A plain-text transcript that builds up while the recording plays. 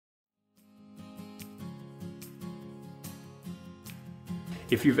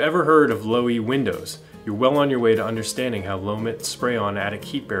If you've ever heard of low E windows, you're well on your way to understanding how low-emit spray-on attic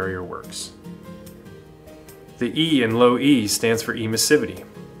heat barrier works. The E in low E stands for emissivity,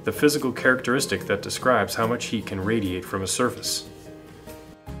 the physical characteristic that describes how much heat can radiate from a surface.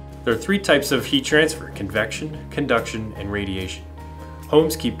 There are three types of heat transfer: convection, conduction, and radiation.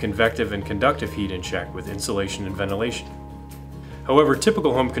 Homes keep convective and conductive heat in check with insulation and ventilation. However,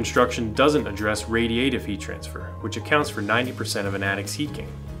 typical home construction doesn't address radiative heat transfer, which accounts for 90% of an attic's heat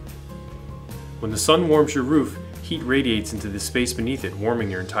gain. When the sun warms your roof, heat radiates into the space beneath it,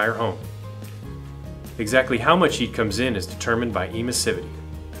 warming your entire home. Exactly how much heat comes in is determined by emissivity.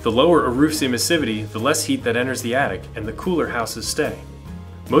 The lower a roof's emissivity, the less heat that enters the attic, and the cooler houses stay.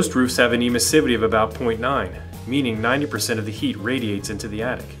 Most roofs have an emissivity of about 0.9, meaning 90% of the heat radiates into the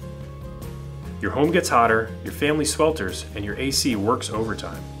attic. Your home gets hotter, your family swelters, and your AC works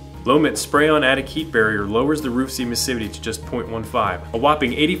overtime. Low-emit spray-on attic heat barrier lowers the roof's emissivity to just 0.15, a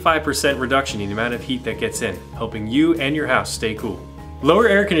whopping 85% reduction in the amount of heat that gets in, helping you and your house stay cool. Lower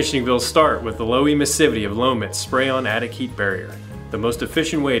air conditioning bills start with the low emissivity of low-emit spray-on attic heat barrier, the most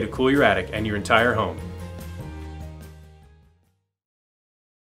efficient way to cool your attic and your entire home.